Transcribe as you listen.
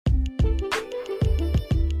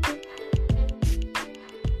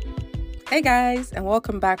Hey guys, and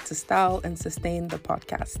welcome back to Style and Sustain the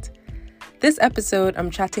podcast. This episode, I'm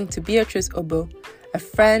chatting to Beatrice Obo, a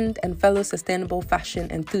friend and fellow sustainable fashion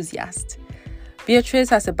enthusiast. Beatrice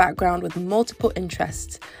has a background with multiple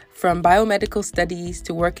interests, from biomedical studies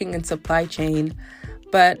to working in supply chain,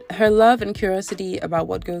 but her love and curiosity about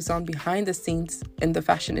what goes on behind the scenes in the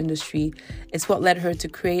fashion industry is what led her to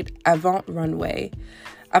create Avant Runway.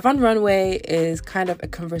 Avant Runway is kind of a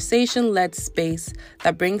conversation-led space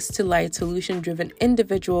that brings to light solution-driven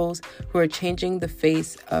individuals who are changing the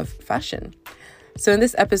face of fashion. So in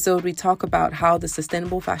this episode, we talk about how the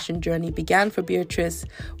sustainable fashion journey began for Beatrice,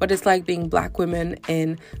 what it's like being Black women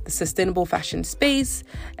in the sustainable fashion space,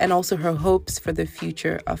 and also her hopes for the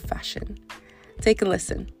future of fashion. Take a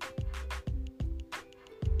listen.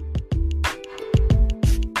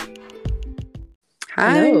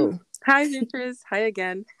 Hi. Hello. Hi, Beatrice. Hi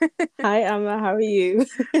again. Hi, Amma. How are you?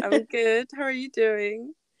 I'm good. How are you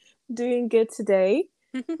doing? Doing good today.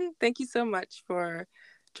 Thank you so much for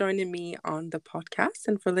joining me on the podcast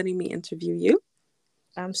and for letting me interview you.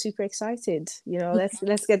 I'm super excited.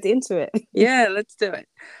 Let's get into it. Yeah, let's do it.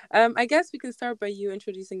 I guess we can start by you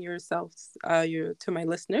introducing yourselves to my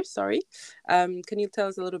listeners. Sorry. Can you tell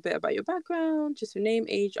us a little bit about your background, just your name,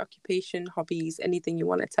 age, occupation, hobbies, anything you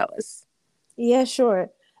want to tell us? Yeah, sure.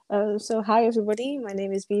 So hi everybody. My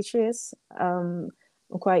name is Beatrice. I'm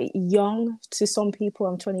quite young to some people.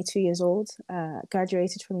 I'm 22 years old.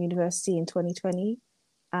 Graduated from university in 2020,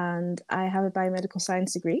 and I have a biomedical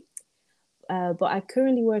science degree. But I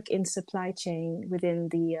currently work in supply chain within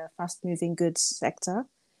the fast-moving goods sector.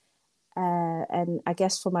 And I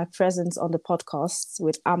guess for my presence on the podcast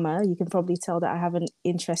with Amma, you can probably tell that I have an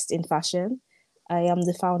interest in fashion. I am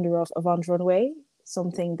the founder of Avant Runway,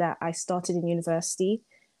 something that I started in university,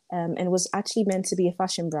 and was actually meant to be a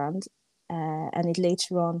fashion brand. And it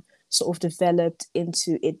later on sort of developed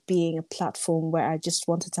into it being a platform where I just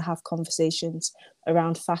wanted to have conversations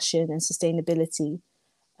around fashion and sustainability.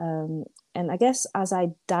 And I guess as I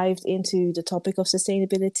dived into the topic of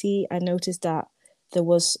sustainability, I noticed that there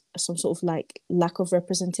was some sort of like lack of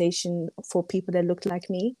representation for people that looked like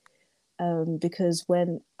me. Because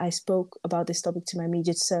when I spoke about this topic to my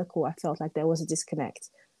immediate circle, I felt like there was a disconnect.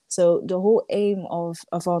 So the whole aim of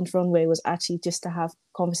Avant Runway was actually just to have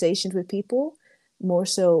conversations with people, more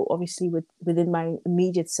so obviously within my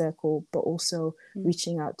immediate circle, but also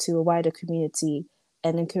reaching out to a wider community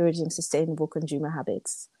and encouraging sustainable consumer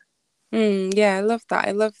habits. Yeah, I love that.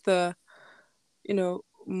 I love the,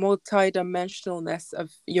 multi-dimensionalness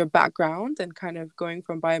of your background and kind of going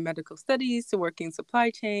from biomedical studies to working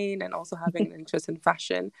supply chain and also having an interest in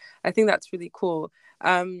fashion. I think that's really cool.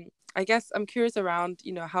 I guess I'm curious around,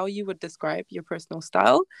 how you would describe your personal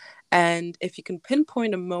style and if you can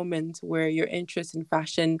pinpoint a moment where your interest in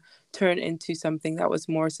fashion turned into something that was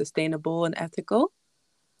more sustainable and ethical.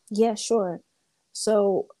 Yeah, sure.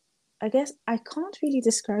 So I guess I can't really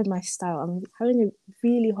describe my style. I'm having a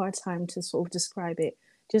really hard time to sort of describe it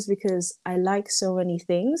just because I like so many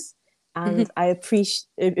things and I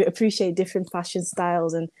appreciate different fashion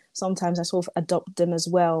styles, and sometimes I sort of adopt them as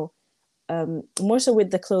well. More so with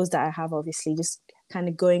the clothes that I have, obviously, just kind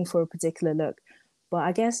of going for a particular look. But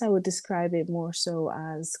I guess I would describe it more so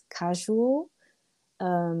as casual.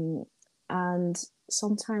 And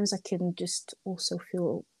sometimes I can just also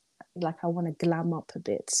feel like I want to glam up a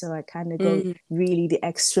bit. So I kind of go really the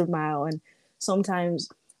extra mile. And sometimes,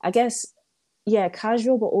 I guess, yeah,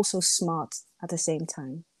 casual, but also smart at the same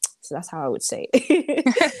time. So that's how I would say it.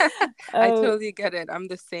 I totally get it. I'm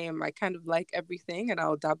the same. I kind of like everything and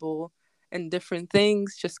I'll dabble in different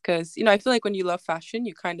things just because, I feel like when you love fashion,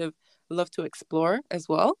 you kind of love to explore as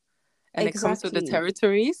well. And it comes with the Exactly.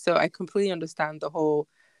 territory. So I completely understand the whole,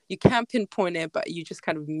 you can't pinpoint it, but you just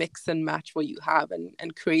kind of mix and match what you have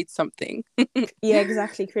and create something. Yeah,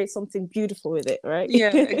 exactly. Create something beautiful with it, right?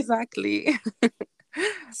 Yeah, exactly.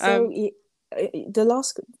 So um,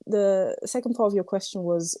 the second part of your question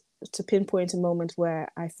was to pinpoint a moment where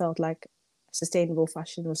I felt like sustainable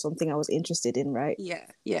fashion was something I was interested in, right? yeah,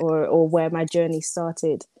 yeah. Or where my journey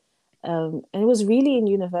started. And it was really in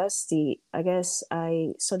university. I guess I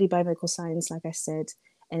studied biomedical science, like I said,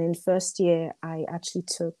 and in first year I actually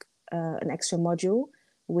took an extra module,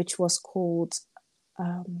 which was called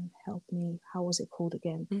help me, how was it called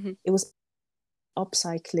again? Mm-hmm. It was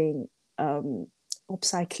upcycling um,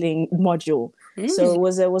 upcycling module. So it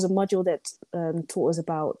was a module that taught us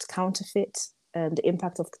about counterfeit and the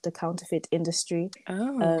impact of the counterfeit industry.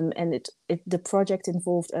 Oh. And the project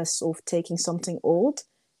involved us sort of taking something old,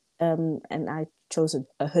 and I chose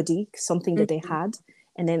a hoodie, something that they had,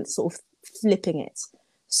 and then sort of flipping it.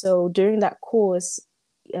 So during that course,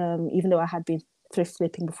 even though I had been thrift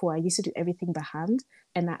flipping before. I used to do everything by hand,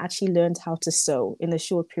 and I actually learned how to sew in a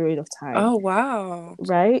short period of time. Oh, wow.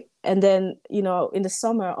 Right. And then, in the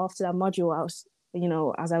summer after that module, I was,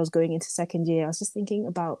 as I was going into second year, I was just thinking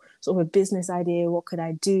about sort of a business idea. What could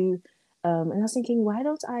I do? And I was thinking, why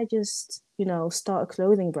don't I just, start a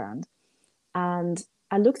clothing brand? And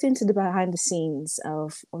I looked into the behind the scenes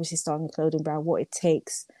of obviously starting a clothing brand, what it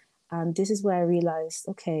takes. And this is where I realized,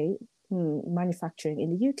 okay, manufacturing in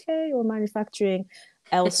the UK or manufacturing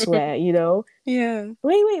elsewhere, Yeah.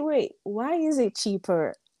 Wait. Why is it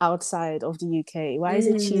cheaper outside of the UK? Why is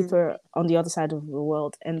it Mm. cheaper on the other side of the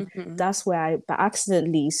world? And Mm-hmm. that's where I by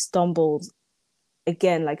accidentally stumbled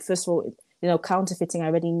again. Like, first of all, counterfeiting, I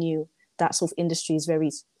already knew that sort of industry is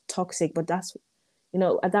very toxic, but that's,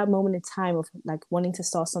 at that moment in time of like wanting to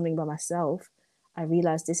start something by myself, I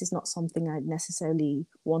realized this is not something I necessarily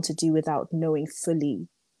want to do without knowing fully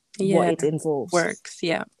what Yeah. it involves. Works.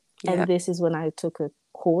 Yeah. Yeah. And this is when I took a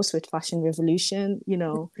course with Fashion Revolution.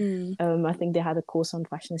 Mm. I think they had a course on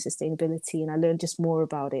fashion and sustainability, and I learned just more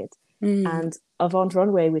about it. Mm. And Avant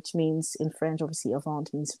Runway, which means in French, obviously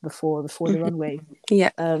Avant means before the Mm-hmm. runway.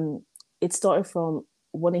 Yeah. It started from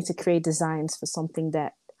wanting to create designs for something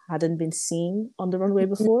that hadn't been seen on the runway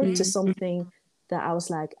before, to Mm-hmm. something that I was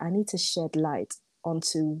like, I need to shed light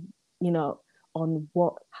onto, on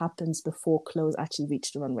what happens before clothes actually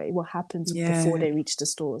reach the runway, what happens before Yeah. they reach the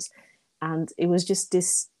stores. And it was just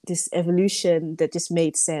this evolution that just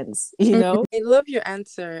made sense, I love your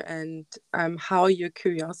answer and how your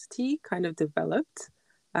curiosity kind of developed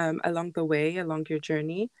along the way, along your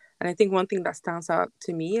journey. And I think one thing that stands out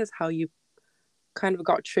to me is how you kind of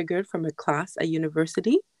got triggered from a class at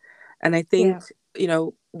university. And I think, Yeah.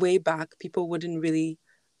 way back, people wouldn't really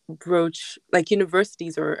broach, like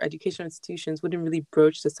universities or educational institutions wouldn't really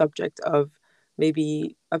broach the subject of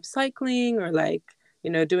maybe upcycling or like,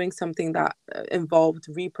 doing something that involved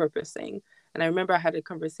repurposing. And I remember I had a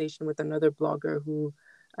conversation with another blogger who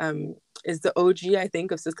is the OG, I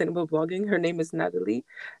think, of sustainable blogging. Her name is Natalie.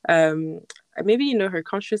 Um, Maybe you know her,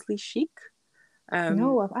 Consciously Chic. Um,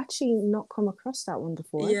 No, I've actually not come across that one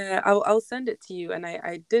before. yeah, I'll send it to you. And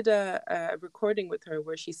I did a recording with her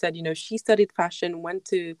where she said, she studied fashion, went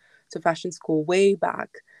to fashion school way back,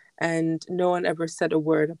 and no one ever said a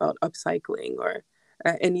word about upcycling or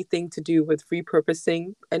anything to do with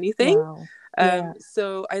repurposing anything. Wow. Yeah.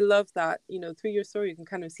 So I love that, through your story, you can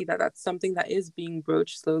kind of see that that's something that is being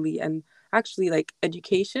broached slowly. And actually, like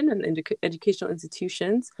education and educational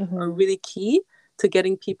institutions are Mm-hmm. really key to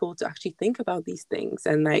getting people to actually think about these things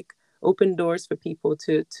and like open doors for people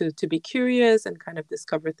to be curious and kind of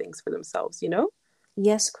discover things for themselves.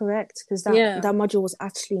 Yes, correct. Because that Yeah. that module was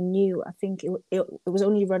actually new. I think it was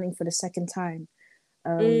only running for the second time,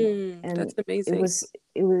 and That's it amazing. was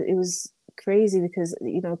it was crazy because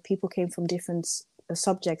people came from different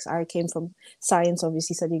subjects. I came from science,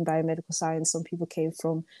 obviously studying biomedical science. Some people came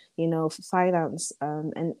from finance,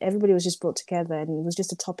 and everybody was just brought together, and it was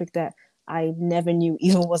just a topic that I never knew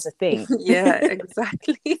even was a thing. Yeah,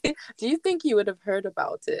 exactly. Do you think you would have heard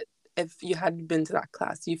about it if you hadn't been to that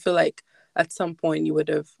class? Do you feel like at some point you would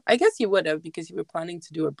have, I guess you would have because you were planning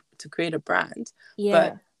to create a brand. But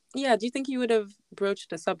Yeah. yeah, do you think you would have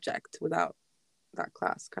broached the subject without that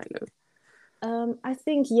class kind of? I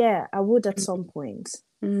think, yeah, I would at some point,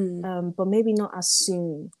 Mm. but maybe not as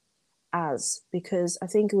soon as, because I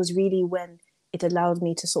think it was really when it allowed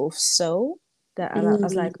me to sort of sew that I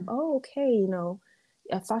was like, Mm. oh, okay,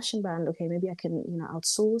 a fashion brand, okay, maybe I can,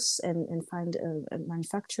 outsource and find a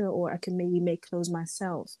manufacturer, or I can maybe make clothes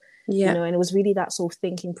myself, Yeah. and it was really that sort of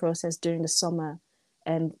thinking process during the summer,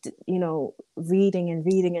 and reading and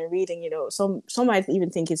reading and reading. Some might even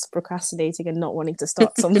think it's procrastinating and not wanting to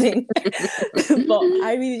start something, but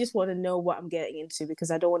I really just want to know what I'm getting into, because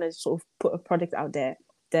I don't want to sort of put a product out there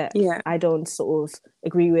that Yeah. I don't sort of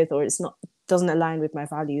agree with, or it's not doesn't align with my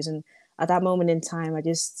values. And at that moment in time, I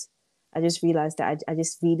just realized that I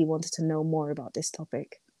just really wanted to know more about this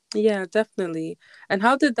topic. Yeah, definitely. And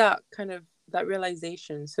how did that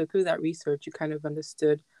realization, so through that research, you kind of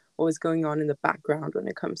understood what was going on in the background when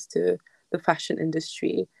it comes to the fashion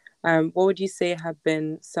industry? What would you say have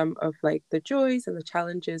been some of like the joys and the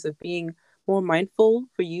challenges of being more mindful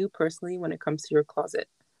for you personally when it comes to your closet?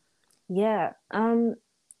 Yeah.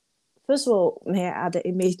 First of all, may I add that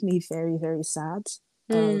it made me very, very sad.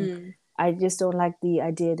 Um, Mm, I just don't like the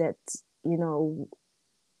idea that, you know,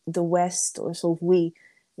 the West, or sort of we,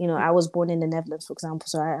 I was born in the Netherlands, for example,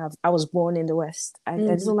 so I was born in the West. I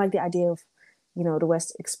just mm, don't like the idea of, the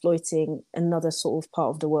West exploiting another sort of part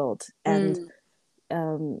of the world. And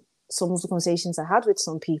mm. some of the conversations I had with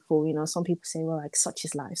some people, some people say, well, like, such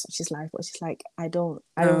is life, but it's just like, I Oh,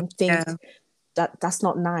 don't think yeah. that's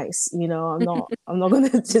not nice, I'm not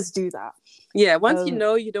gonna just do that. Yeah, once you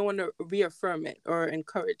know, you don't want to reaffirm it or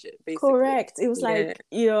encourage it, basically. Correct. It was Yeah,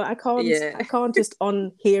 like, I can't yeah, I can't just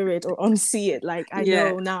unhear it or unsee it. Like I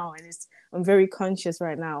yeah. know now, and I'm very conscious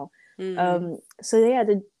right now. Mm, So yeah,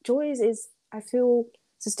 the joys is, I feel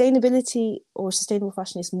sustainability or sustainable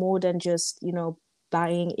fashion is more than just,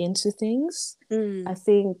 buying into things. I mm,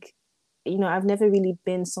 think, I've never really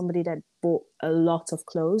been somebody that bought a lot of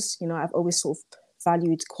clothes. I've always sort of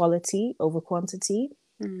valued quality over quantity.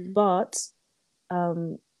 mm. But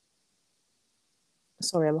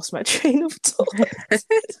sorry, I lost my train of thought.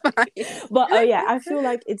 It's fine. But yeah, I feel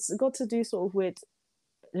like it's got to do sort of with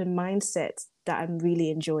the mindset that I'm really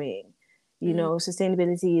enjoying. Mm,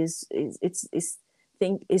 Sustainability is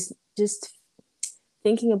think is just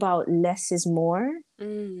thinking about less is more,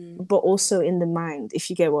 mm. but also in the mind, if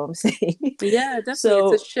you get what I'm saying. Yeah, definitely. It's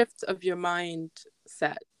a So shift of your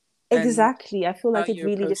mindset and exactly, I feel how like it you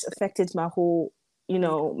really approach just things. affected my whole,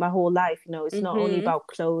 Yeah. my whole life. It's not only Mm-hmm. about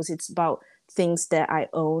clothes, it's about things that I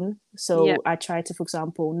own. Yeah. So I try to, for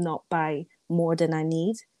example, not buy more than I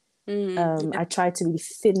need. Mm, I try to really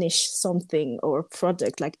finish something or a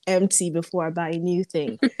product like empty before I buy a new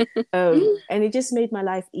thing. yeah. And it just made my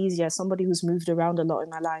life easier. As somebody who's moved around a lot in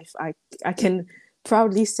my life, I can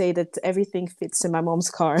proudly say that everything fits in my mom's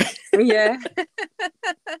car. Yeah.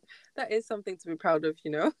 That is something to be proud of,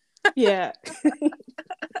 you know? Yeah.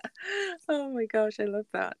 Oh my gosh, I love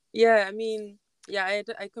that. Yeah, I mean, yeah,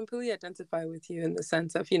 I completely identify with you in the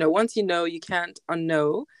sense of, once you know, you can't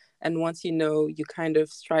unknow. And once you know, you kind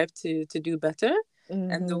of strive to do better.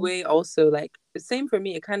 And the Mm-hmm. way also, like, the same for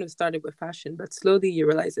me, it kind of started with fashion, but slowly you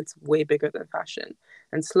realize it's way bigger than fashion.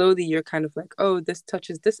 And slowly you're kind of like, oh, this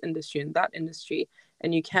touches this industry and that industry.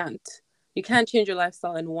 And you can't change your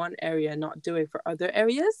lifestyle in one area and not do it for other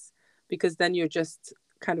areas, because then you're just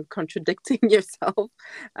kind of contradicting yourself.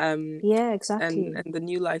 um Yeah, and exactly. and the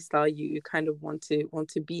new lifestyle you kind of want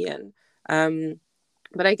to be in.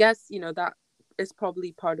 But I guess that is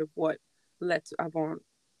probably part of what led to Avant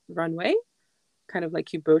Runway, kind of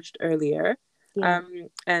like you broached earlier. Yeah.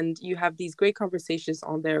 And you have these great conversations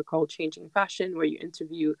on there called Changing Fashion, where you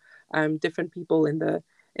interview different people in the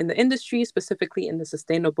industry, specifically in the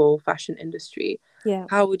sustainable fashion industry. Yeah.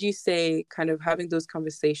 How would you say kind of having those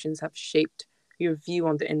conversations have shaped your view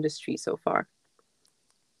on the industry so far?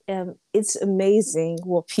 It's amazing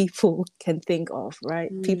what people can think of,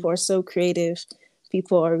 right? Mm, People are so creative.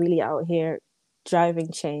 People are really out here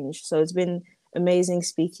driving change. So it's been amazing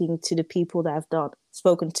speaking to the people that I've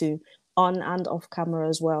spoken to on and off camera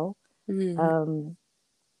as well. mm, Um,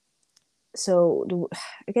 so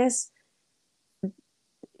I guess,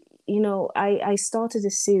 I started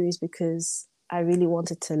this series because I really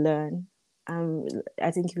wanted to learn. Um, I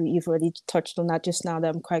think you've already touched on that just now,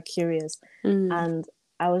 that I'm quite curious. mm, And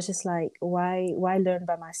I was just like, why learn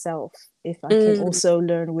by myself if I can mm. also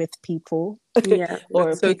learn with people, Yeah, or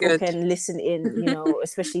that's so people good. can listen in,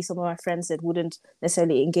 especially some of my friends that wouldn't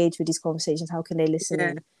necessarily engage with these conversations, how can they listen Yeah.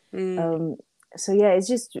 in? Mm, um so yeah, it's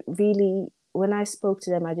just really, when I spoke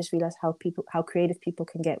to them, I just realized how creative people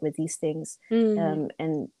can get with these things. mm,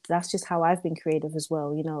 And that's just how I've been creative as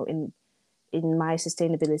well, in my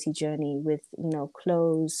sustainability journey with,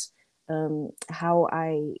 clothes.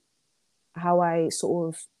 How I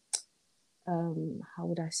sort of, how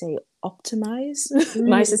would I say, optimize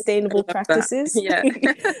my mm. I sustainable love that. practices. Yeah.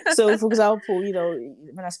 So for example,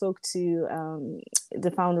 when I spoke to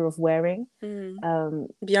the founder of Wearing, Mm. um,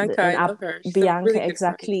 Bianca, an I app, love her. She's a really Bianca, good friend.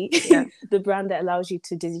 exactly, Yeah. the brand that allows you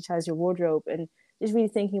to digitize your wardrobe, and just really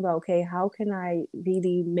thinking about, okay, how can I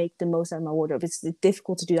really make the most out of my wardrobe? It's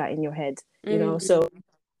difficult to do that in your head, Mm. so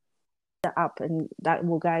the app, and that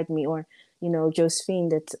will guide me. Or Josephine,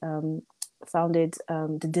 that founded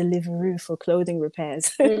the Deliveroo for clothing repairs.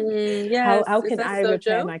 Mm. How Yes. Is can that I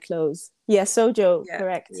repair Sojo? my clothes? Yeah, Sojo, Yeah.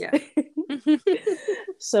 correct. Yeah.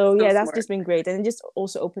 So So yeah, that's smart. just been great, and it just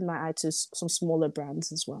also opened my eye to some smaller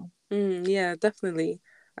brands as well. Yeah, definitely.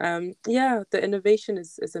 Yeah, the innovation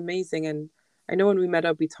is amazing. And I know when we met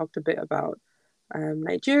up, we talked a bit about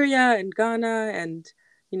Nigeria and Ghana, and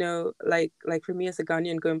like for me as a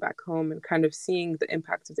Ghanaian going back home and kind of seeing the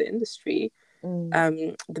impact of the industry.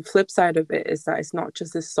 Mm, The flip side of it is that it's not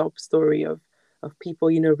just this sob story of people,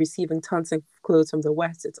 receiving tons of clothes from the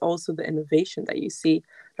West. It's also the innovation that you see,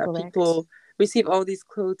 that correct. people receive all these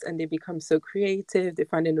clothes and they become so creative. They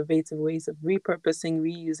find innovative ways of repurposing,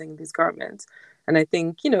 reusing these garments. And I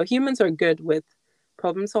think, humans are good with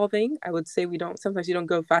problem solving. I would say sometimes you don't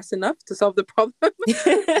go fast enough to solve the problem.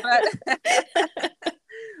 but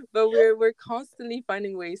But we're constantly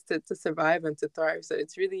finding ways to survive and to thrive. So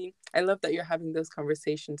it's really, I love that you're having those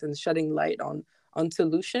conversations and shedding light on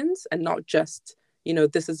solutions, and not just,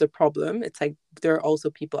 this is a problem. It's like there are also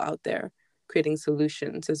people out there creating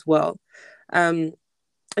solutions as well. And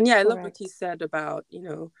yeah, I love what you Correct. said about,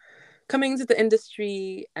 coming into the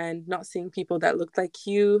industry and not seeing people that looked like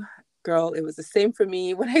you. Girl, it was the same for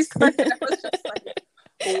me when I started. I was just like,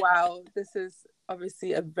 wow, this is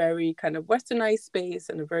obviously a very kind of westernized space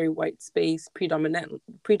and a very white space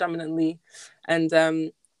predominantly.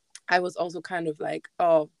 And I was also kind of like,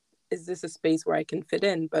 oh, is this a space where I can fit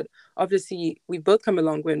in? But obviously we've both come a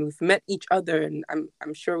long way and we've met each other, and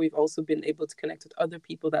I'm sure we've also been able to connect with other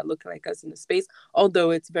people that look like us in the space,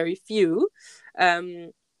 although it's very few.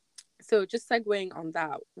 So just segueing on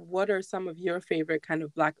that, what are some of your favorite kind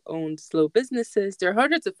of Black owned slow businesses? They're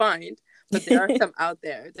harder to find, but there are some out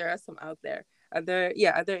there. Are there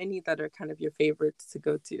any that are kind of your favorites to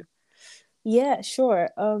go to? Yeah, sure.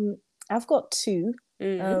 I've got two.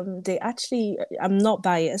 Mm-hmm. They actually, I'm not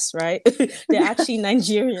biased, right? They're actually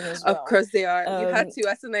Nigerian as Of well. course they are. You had to,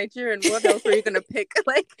 as a Nigerian. What else were you gonna pick?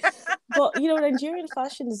 Like, But Nigerian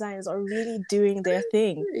fashion designers are really doing their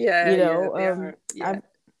thing. yeah, they are. Yeah.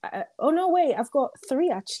 Oh no, wait, I've got three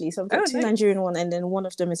actually. So I've got Oh, two nice. Nigerian one, and then one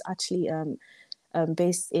of them is actually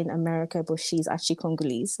based in America, but she's actually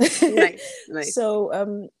Congolese. Nice.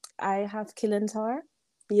 So I have Kilantar.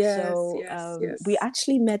 Yes, So yes, we yes.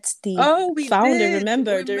 actually met the Oh, we founder, did.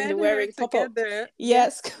 remember, We during the met her wearing pop-up. together.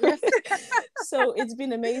 Yes, Yes. yes. So it's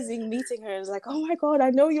been amazing meeting her. It's like, oh my God, I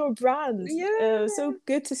know your brand. Yeah. So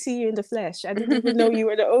good to see you in the flesh. I didn't even know you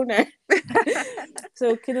were the owner.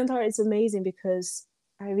 So Kilantar is amazing because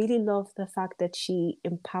I really love the fact that she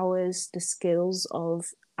empowers the skills of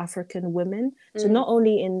African women. So not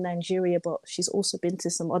only in Nigeria, but she's also been to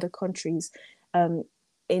some other countries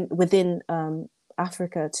within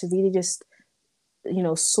Africa to really just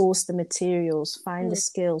source the materials, find the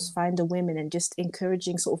skills, find the women, and just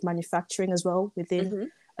encouraging sort of manufacturing as well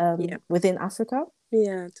within Yeah. within Africa.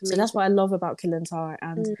 Yeah, it's So amazing. that's what I love about Kilantar.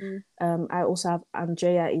 And I also have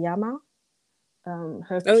Andrea Iyama.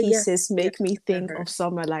 Her pieces make me think of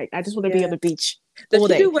summer. Like, I just want to be on the beach Does all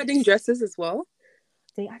she day. do wedding dresses as well?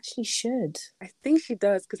 They actually should. I think she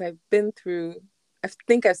does, because I've been through. I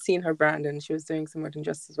think I've seen her brand, and she was doing some wedding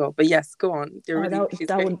dresses as well. But yes, go on.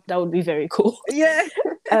 That would be very cool. Yeah.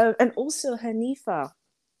 And also Hanifa.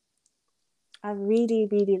 I really,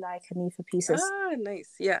 really like Hanifa pieces. Ah,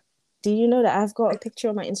 nice. Yeah. Do you know that I've got a picture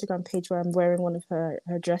on my Instagram page where I'm wearing one of her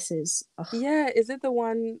dresses? Ugh. Yeah. Is it the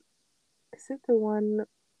one?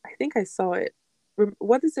 I think I saw it.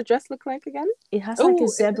 What does the dress look like again? It has like a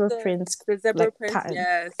zebra print. The zebra like print. pattern.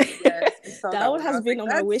 Yes. I saw that one has been like,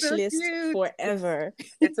 on my wish so list cute. forever.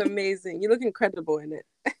 It's amazing. You look incredible in it.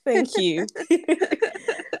 Thank you.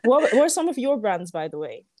 What are some of your brands, by the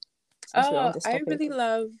way? I really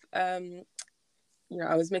love.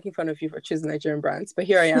 I was making fun of you for choosing Nigerian brands, but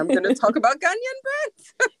here I am going to talk about Ghanaian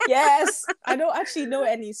brands. Yes, I don't actually know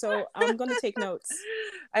any, so I'm going to take notes.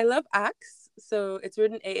 I love Axe. So it's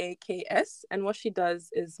written AAKS, and what she does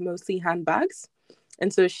is mostly handbags.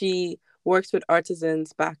 And so she works with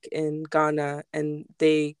artisans back in Ghana, and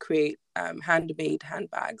they create handmade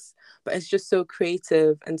handbags. But it's just so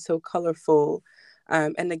creative and so colorful.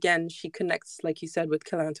 And again, she connects, like you said, with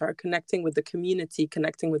Kilantar, connecting with the community,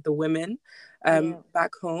 connecting with the women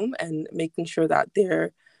back home, and making sure that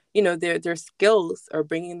their skills are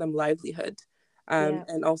bringing them livelihood.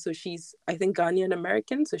 And also she's, I think, Ghanaian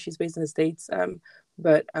American, so she's based in the States.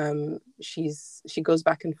 But she goes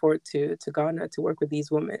back and forth to Ghana to work with these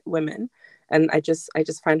women. And I just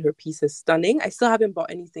find her pieces stunning. I still haven't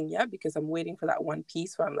bought anything yet because I'm waiting for that one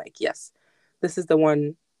piece where I'm like, yes, this is the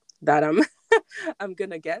one that I'm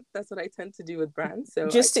gonna get. That's what I tend to do with brands. So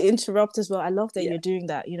just to interrupt as well, I love that you're doing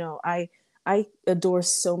that. I adore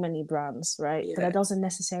so many brands, right? But that doesn't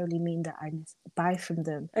necessarily mean that I buy from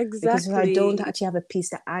them. Exactly. Because if I don't actually have a piece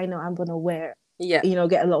that I know I'm gonna wear, get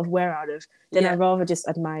a lot of wear out of, then I'd rather just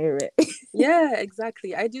admire it. Yeah,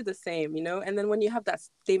 exactly. I do the same, and then when you have that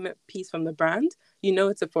statement piece from the brand,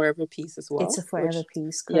 it's a forever piece as well. It's a forever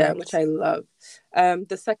piece, correct. Yeah, which I love.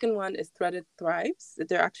 The second one is Threaded Thrives.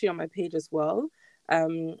 They're actually on my page as well.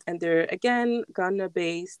 And they're, again, Ghana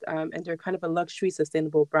based, and they're kind of a luxury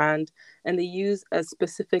sustainable brand, and they use a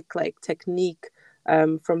specific technique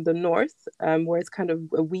from the north, where it's kind of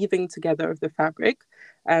a weaving together of the fabric,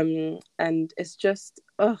 and it's just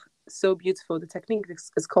so beautiful. The technique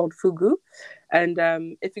is called fugu, and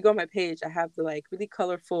if you go on my page, I have the really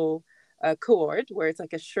colorful cord where it's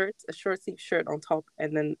like a short sleeve shirt on top,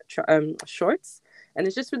 and then shorts, and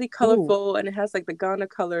it's just really colorful. Ooh. And it has the Ghana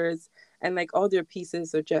colors, and like all their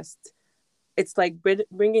pieces are just, it's like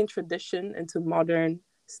bringing tradition into modern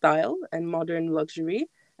style and modern luxury.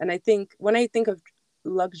 And I think when I think of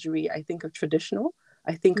luxury, I think of traditional,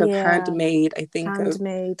 I think of Yeah, handmade, I think of,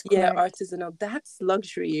 handmade, yeah, correct. artisanal. That's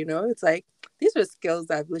luxury, you know? It's like these are skills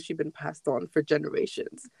that have literally been passed on for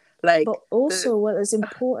generations. But Like the, also, what is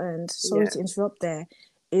important, sorry yeah, to interrupt there,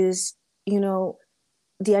 is, you know,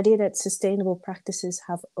 the idea that sustainable practices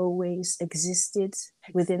have always existed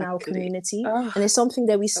within our exactly. community, Oh, and it's something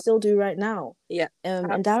that we still do right now. yeah, And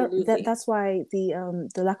that absolutely. that's why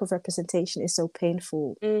the lack of representation is so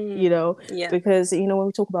painful, Mm, yeah, because when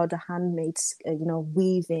we talk about the handmade,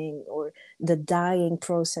 weaving or the dyeing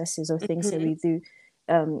processes or things that hmm, we do,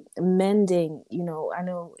 mending. I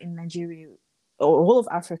know in Nigeria or all of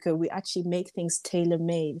Africa, we actually make things tailor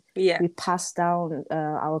made. yeah, We pass down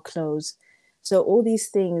our clothes. So all these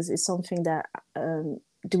things is something that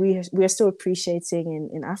we are still appreciating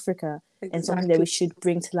in Africa, and something that we exactly, should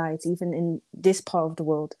bring to light even in this part of the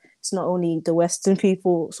world. It's not only the Western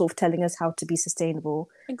people sort of telling us how to be sustainable,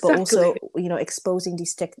 but exactly. also exposing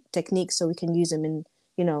these techniques so we can use them in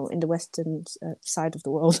the Western side of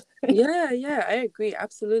the world. Yeah, yeah, I agree,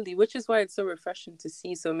 absolutely. Which is why it's so refreshing to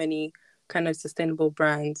see so many kind of sustainable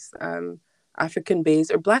brands, African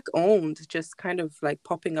based or black owned, just kind of like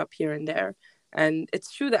popping up here and there. And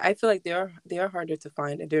it's true that I feel like they are harder to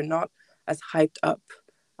find and they're not as hyped up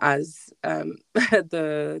as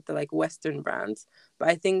the like Western brands. But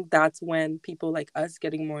I think that's when people like us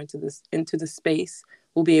getting more into the space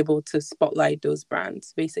will be able to spotlight those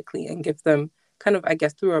brands basically and give them kind of, I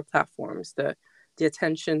guess, through our platforms the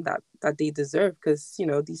attention that they deserve, because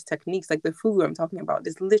these techniques like the fugu I'm talking about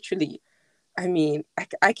is literally, I mean,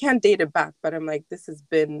 I can't date it back, but I'm like, this has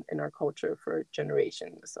been in our culture for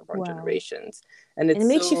generations upon Wow. generations, and And it it's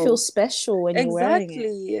makes you feel so. special when you're wearing it.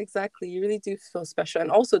 Exactly, exactly. You really do feel special.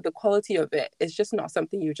 And also the quality of it is just not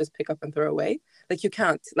something you just pick up and throw away. Like you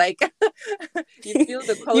can't. Like you feel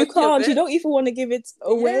the You quality of can't. You it. don't even want to give it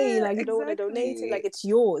away. Yeah, Like, you don't want to donate it. Like, exactly. it's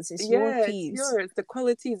yours. It's your Yeah, it's piece. yours. The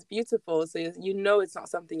quality is beautiful. So you know it's not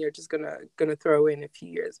something you're just gonna throw away in a few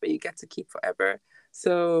years, but you get to keep forever.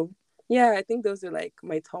 So yeah, I think those are like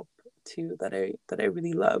my top two that I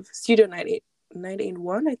really love. Studio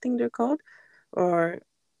 981, I think they're called, or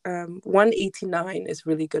 189 is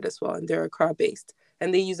really good as well, and they're Accra based,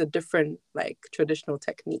 and they use a different like traditional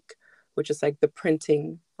technique, which is like the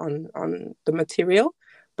printing on the material,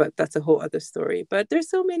 but that's a whole other story. But there's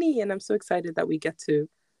so many, and I'm so excited that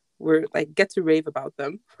we're like get to rave about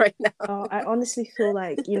them right now. I honestly feel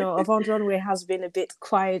like, Avant Runway has been a bit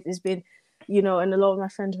quiet. It's been, and a lot of my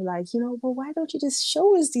friends were like, well, why don't you just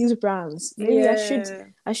show us these brands? Maybe Yeah,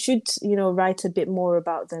 I should, write a bit more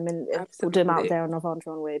about them and put them out absolutely. there on Avant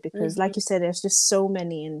Runway, because, Hmm. like you said, there's just so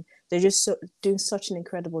many, and they're just doing such an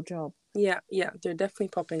incredible job. Yeah, yeah, they're definitely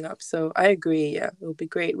popping up. So I agree. Yeah, it'll be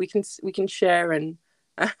great. We can share and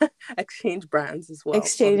exchange brands as well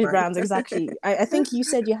Exchange online. brands, exactly. I think you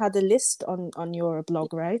said you had a list on your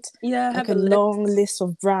blog, right? Yeah, I Like have a a long list. list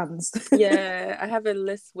of brands. Yeah, I have a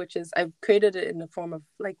list which is I've created it in the form of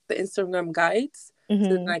like the Instagram guides, so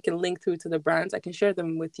then Hmm. I can link through to the brands. I can share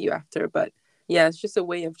them with you after, but yeah, it's just a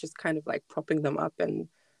way of just kind of like propping them up and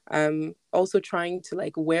also trying to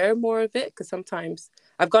like wear more of it, because sometimes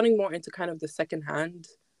I've gotten more into kind of the secondhand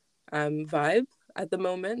vibe at the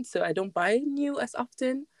moment, so I don't buy new as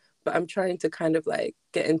often, but I'm trying to kind of like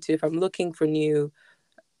get into, if I'm looking for new,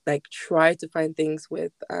 like try to find things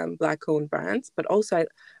with black owned brands. But also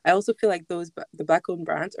I also feel like the black owned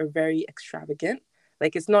brands are very extravagant.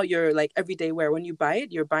 Like it's not your like everyday wear. When you buy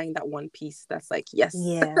it, you're buying that one piece that's like yes.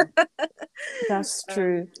 Yeah, that's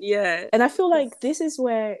true. Yeah. And I feel like this is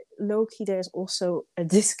where low key there's also a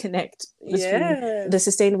disconnect between Yeah. the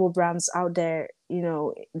sustainable brands out there, that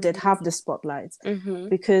Mm-hmm. have the spotlight. Mm-hmm.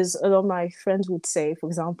 Because a lot of my friends would say, for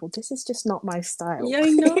example, this is just not my style. Yeah, I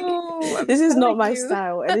know. I'm This is not telling my you.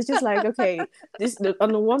 style. And it's just like, okay,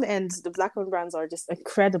 on the one end, the black owned brands are just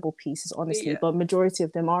incredible pieces, honestly, Yeah. but majority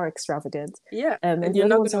of them are extravagant. Yeah. And And the you're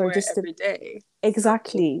other not ones gonna are wear it just every day. So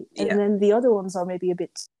exactly. And yeah. then the other ones are maybe a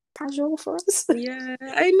bit casual for us. Yeah,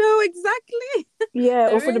 I know exactly. Yeah, or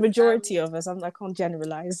There for the is majority of us. I can't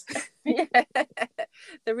generalize. yeah.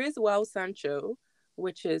 There is Wow Sancho,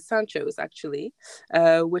 which is Sancho's actually,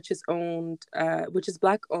 which is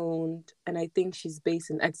black owned, and I think she's based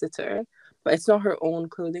in Exeter. But it's not her own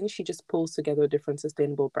clothing. She just pulls together different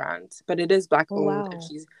sustainable brands. But it is black Oh, owned, and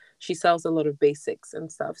wow. she sells a lot of basics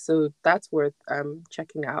and stuff. So that's worth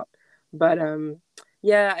checking out. But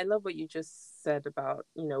yeah, I love what you just said about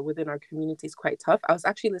within our community is quite tough. I was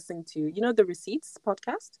actually listening to the Receipts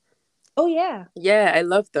podcast. Oh, yeah. Yeah, I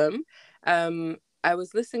love them. Um, I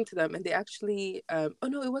was listening to them, and they actually oh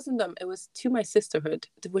no, it wasn't them, it was To My Sisterhood,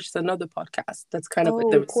 which is another podcast that's kind of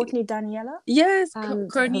with the Courtney Daniela yes,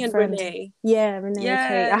 and Courtney her and friend. Renee. Yeah, Renee. Okay,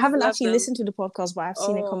 I Yes, haven't love actually them. listened to the podcast, but I've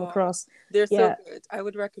seen it come across. They're Yeah, so good. I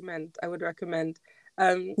would recommend.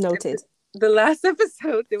 noted. The last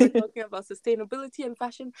episode, they were talking about sustainability and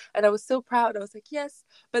fashion, and I was so proud. I was like, yes.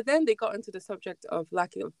 But then they got into the subject of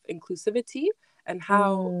lack of inclusivity and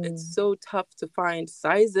how it's so tough to find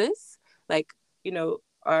sizes. Like,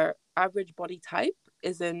 our average body type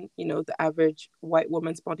isn't, the average white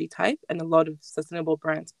woman's body type, and a lot of sustainable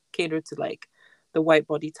brands cater to like the white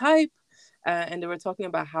body type. And they were talking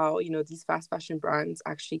about how, these fast fashion brands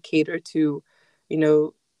actually cater to, you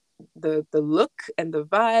know, the look and the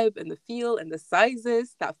vibe and the feel and the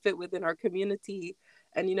sizes that fit within our community.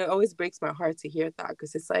 And it always breaks my heart to hear that,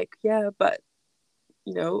 because it's like, yeah, but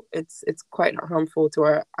it's quite harmful to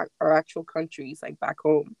our actual countries, like back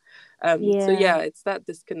home. So yeah, it's that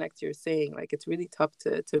disconnect you're saying, like it's really tough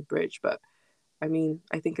to bridge. But I mean,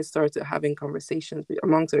 I think it starts with having conversations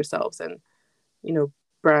amongst ourselves, and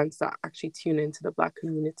brands that actually tune into the Black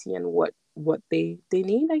community and what they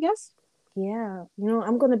need, I guess. Yeah,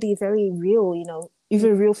 I'm going to be very real,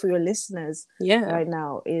 even real for your listeners right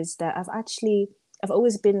now, is that I've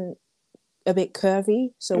always been a bit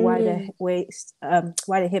curvy, so wider waist,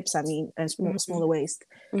 wider hips, I mean, and smaller waist.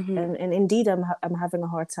 And indeed, I'm having a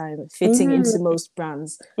hard time fitting into most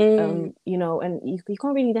brands. And you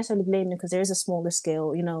can't really necessarily blame them, because there is a smaller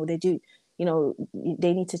scale. They do,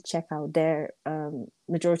 they need to check out their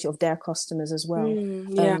majority of their customers as well.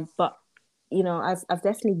 But I've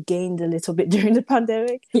definitely gained a little bit during the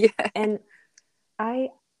pandemic. Yeah. And I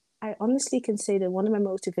honestly can say that one of my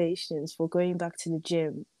motivations for going back to the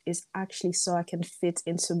gym is actually so I can fit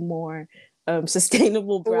into more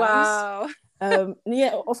sustainable brands. Wow.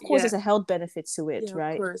 Yeah, of course, there's a health benefit to it,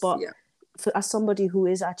 right? Of course, but as somebody who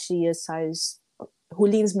is actually who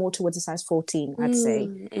leans more towards a size 14, I'd say.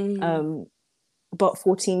 But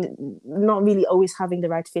 14 not really always having the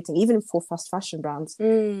right fitting, even for fast fashion brands.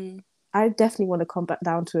 I definitely want to come back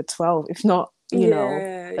down to a 12, if not,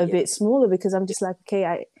 a bit smaller, because I'm just like,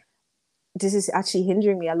 okay, this is actually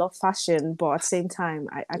hindering me. I love fashion, but at the same time,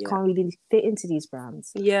 I can't really fit into these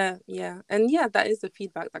brands. Yeah. And that is the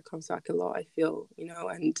feedback that comes back a lot, I feel,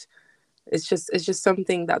 and it's just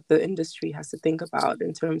something that the industry has to think about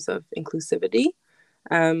in terms of inclusivity.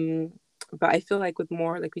 But I feel like with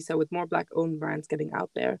more, like we said, with more Black owned brands getting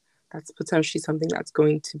out there, that's potentially something that's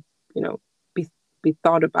going to, be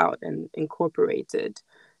thought about and incorporated.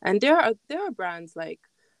 And there are brands like,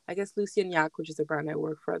 I guess, Lucy and Yak, which is a brand I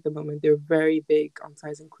work for at the moment. They're very big on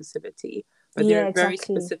size inclusivity, but they're a very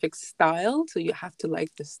specific style, so you have to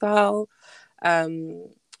like the style.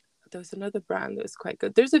 There's another brand that was quite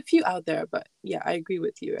good. There's a few out there, but yeah, I agree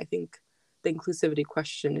with you. I think the inclusivity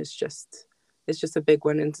question is just a big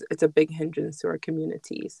one, and it's a big hindrance to our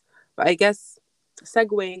communities. But I guess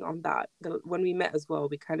segueing on that, when we met as well,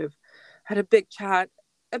 we kind of had a big chat,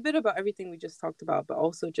 a bit about everything we just talked about, but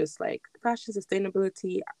also just like fashion,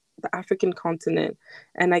 sustainability, the African continent.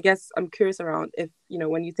 And I guess I'm curious around if,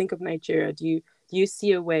 when you think of Nigeria, do you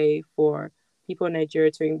see a way for people in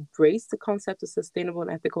Nigeria to embrace the concept of sustainable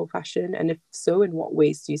and ethical fashion? And if so, in what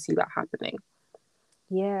ways do you see that happening?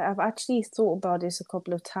 Yeah, I've actually thought about this a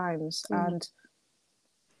couple of times. And,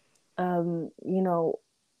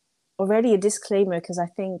 already a disclaimer, because I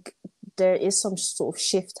think there is some sort of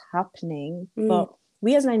shift happening. But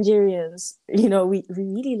we as Nigerians, we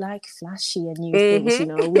really like flashy and new things.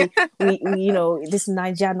 We this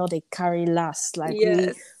Nigeria not they carry last. Like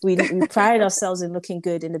we pride ourselves in looking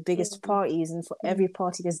good in the biggest parties, and for every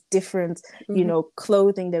party there's different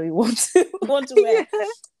clothing that we want to wear.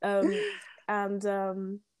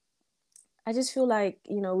 I just feel like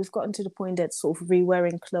we've gotten to the point that sort of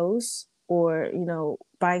re-wearing clothes or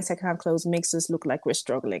buying secondhand clothes makes us look like we're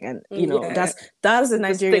struggling, and that's the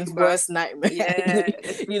Nigerian's worst nightmare.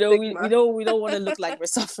 We don't want to look like we're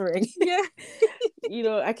suffering.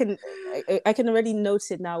 I can already note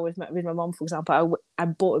it now with my mom, for example. I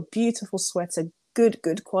bought a beautiful sweater,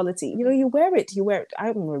 good quality. You wear it.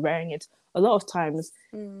 I'm wearing it a lot of times,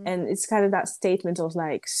 and it's kind of that statement of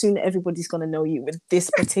like, soon everybody's gonna know you with this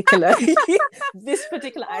particular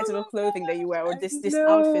item of clothing that you wear, or this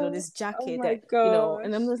outfit or this jacket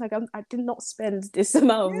and I'm just like, I did not spend this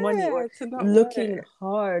amount of money or looking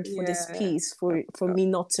hard for this piece for me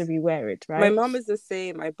not to rewear it, right? My mom is the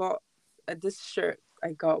same. I bought this shirt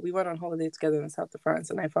we went on holiday together in the south of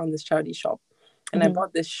France, and I found this charity shop, and I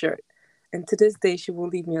bought this shirt, and to this day she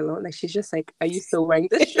won't leave me alone. Like, she's just like, are you still wearing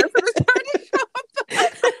this shirt from the charity shop?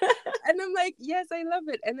 And I'm like, like, yes, I love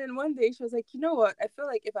it. And then one day she was like, you know what? I feel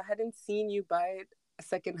like if I hadn't seen you buy it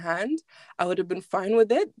secondhand, I would have been fine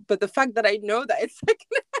with it. But the fact that I know that it's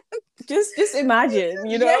secondhand, just imagine,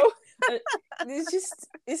 yeah,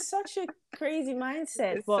 it's such a crazy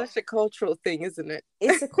mindset, it's but such a cultural thing, isn't it?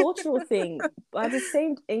 it's a cultural thing. But at the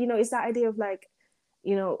same, it's that idea of like,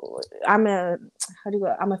 I'm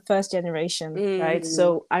I'm a first generation, right?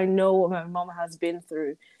 So I know what my mom has been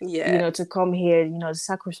through, Yeah. to come here, the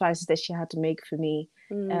sacrifices that she had to make for me.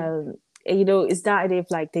 Mm. It's that idea of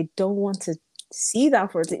like, they don't want to see that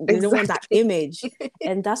they don't want that Exactly. image.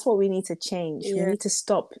 And that's what we need to change. We Yeah. need to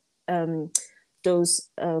stop those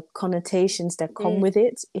connotations that come with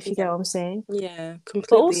it, if you get what I'm saying. Yeah, But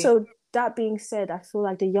completely. also, that being said, I feel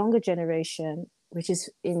like the younger generation, which is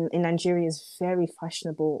in Nigeria, is very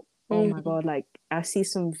fashionable. Oh my God. Like, I see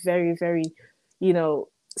some very, very,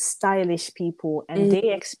 stylish people, and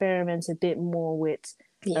they experiment a bit more with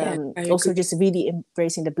Yeah, I also agree. just really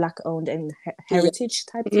embracing the black owned and Yeah. heritage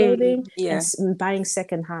type clothing, Yeah. and buying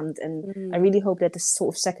secondhand. And I really hope that this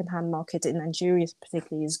sort of secondhand market in Nigeria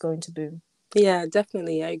particularly is going to boom. Yeah,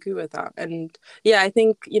 definitely. I agree with that. And yeah, I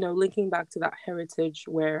think, linking back to that heritage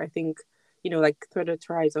where I think, like Threaded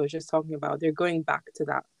Tribes I was just talking about, they're going back to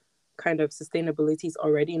that kind of sustainability is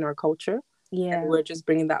already in our culture. And Yeah. we're just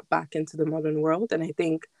bringing that back into the modern world. And I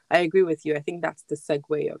think I agree with you. I think that's the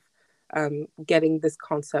segue of getting this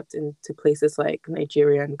concept into places like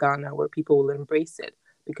Nigeria and Ghana where people will embrace it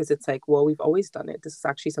because it's like, well, we've always done it. This is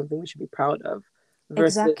actually something we should be proud of.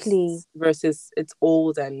 Exactly. Versus it's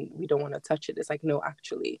old and we don't want to touch it. It's like, no,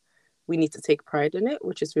 actually, we need to take pride in it,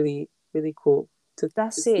 which is really, really cool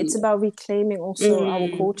That's to it. see. It's about reclaiming also our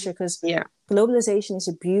culture, because Yeah. globalization is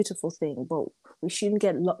a beautiful thing, but we shouldn't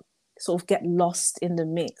get lost in the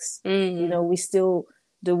mix. We still,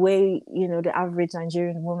 the way the average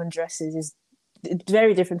Nigerian woman dresses is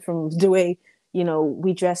very different from the way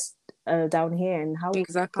we dress down here. And how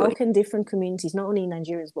Exactly. can different communities, not only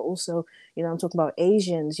Nigerians but also I'm talking about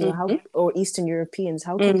Asians, how, or Eastern Europeans,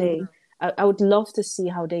 how can they? I would love to see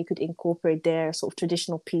how they could incorporate their sort of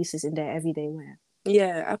traditional pieces in their everyday wear.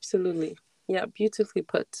 Yeah, absolutely. Yeah, beautifully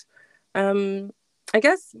put. I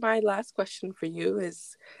guess my last question for you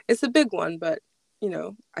is, it's a big one, but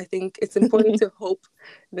I think it's important to hope,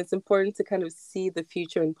 and it's important to kind of see the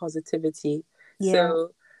future in positivity. Yeah.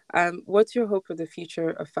 So, what's your hope for the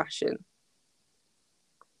future of fashion?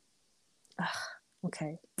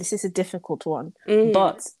 Okay, this is a difficult one,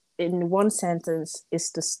 but in one sentence,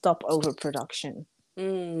 is to stop overproduction.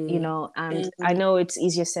 And I know it's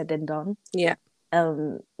easier said than done. Yeah.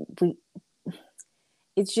 We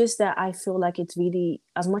It's just that I feel like it's really,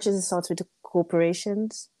 as much as it starts with the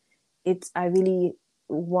corporations, I really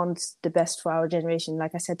want the best for our generation.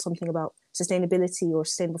 Like I said, something about sustainability or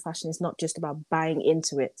sustainable fashion is not just about buying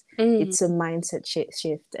into it. It's a mindset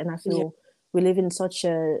shift. And I feel we live in such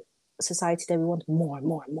a society that we want more and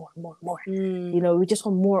more and more and more and more. We just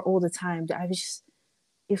want more all the time.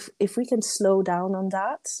 If we can slow down on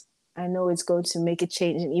that, I know it's going to make a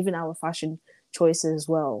change in even our fashion choices as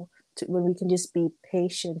well. When we can just be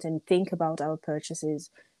patient and think about our purchases,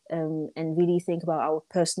 and really think about our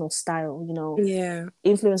personal style. Yeah.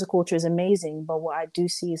 Influencer culture is amazing, but what I do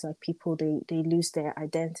see is like people, they lose their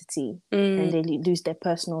identity and they lose their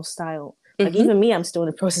personal style. Like even me, I'm still in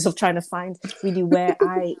the process of trying to find really where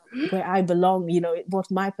I belong.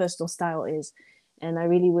 What my personal style is, and I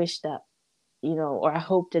really wish that or I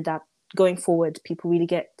hope that going forward, people really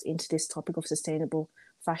get into this topic of sustainable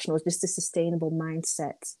fashion, or just a sustainable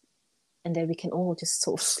mindset, and then we can all just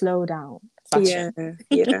sort of slow down fashion.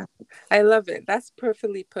 Yeah. I love it. That's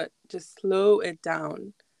perfectly put. Just slow it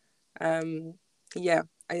down. Yeah,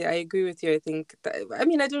 I agree with you. I think that, at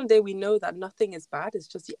the end of the day, we know that nothing is bad. It's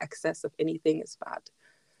just the excess of anything is bad.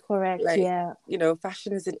 Correct. Like, yeah.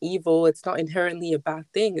 Fashion isn't evil. It's not inherently a bad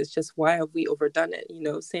thing. It's just, why have we overdone it?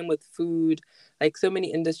 Same with food. Like so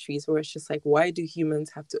many industries where it's just like, why do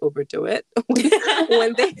humans have to overdo it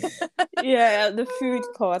when they? Yeah, the food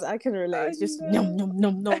part I can relate. Just nom nom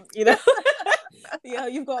nom nom. Yeah,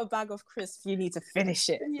 you've got a bag of crisps. You need to finish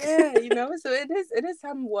it. Yeah, so it is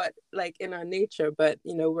somewhat like in our nature, but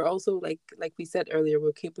we're also like we said earlier,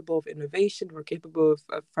 we're capable of innovation. We're capable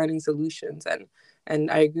of finding solutions,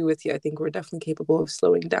 and I agree with you. I think we're definitely capable of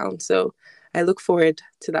slowing down. So I look forward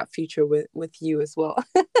to that future with you as well.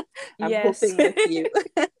 I'm hoping with you.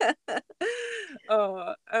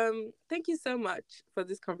 Oh, thank you so much for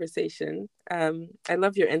this conversation. I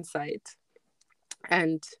love your insight,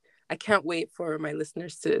 and I can't wait for my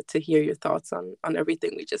listeners to hear your thoughts on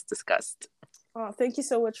everything we just discussed. Oh, thank you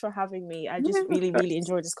so much for having me. I just really, really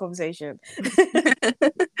enjoyed this conversation.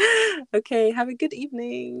 Okay, have a good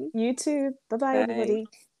evening. You too. Bye-bye, Bye. everybody.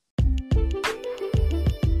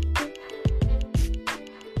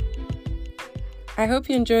 I hope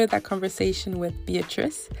you enjoyed that conversation with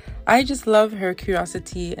Beatrice. I just love her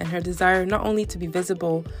curiosity and her desire not only to be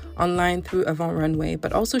visible online through Avant Runway,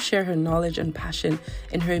 but also share her knowledge and passion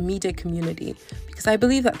in her immediate community. Because I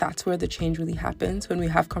believe that that's where the change really happens, when we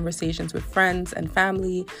have conversations with friends and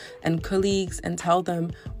family and colleagues and tell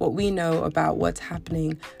them what we know about what's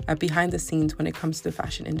happening behind the scenes when it comes to the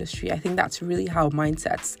fashion industry. I think that's really how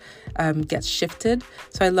mindsets get shifted.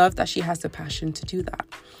 So I love that she has the passion to do that.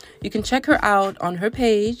 You can check her out on her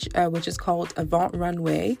page, which is called Avant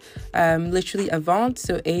Runway. Literally Avant,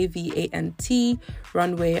 so AVANT,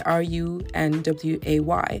 Runway,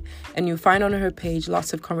 RUNWAY. And you'll find on her page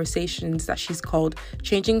lots of conversations that she's called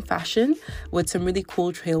Changing Fashion, with some really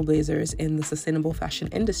cool trailblazers in the sustainable fashion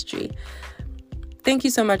industry. Thank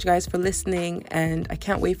you so much, guys, for listening, and I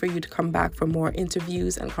can't wait for you to come back for more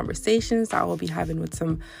interviews and conversations that I will be having with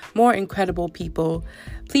some more incredible people.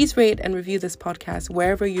 Please rate and review this podcast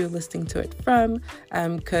wherever you're listening to it from,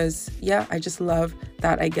 because, I just love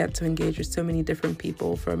that I get to engage with so many different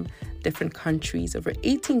people from different countries, over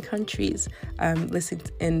 18 countries, listening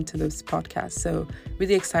into this podcast. So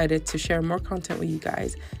really excited to share more content with you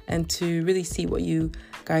guys and to really see what you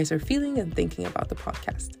guys are feeling and thinking about the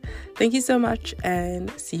podcast. Thank you so much, and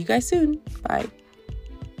see you guys soon. Bye.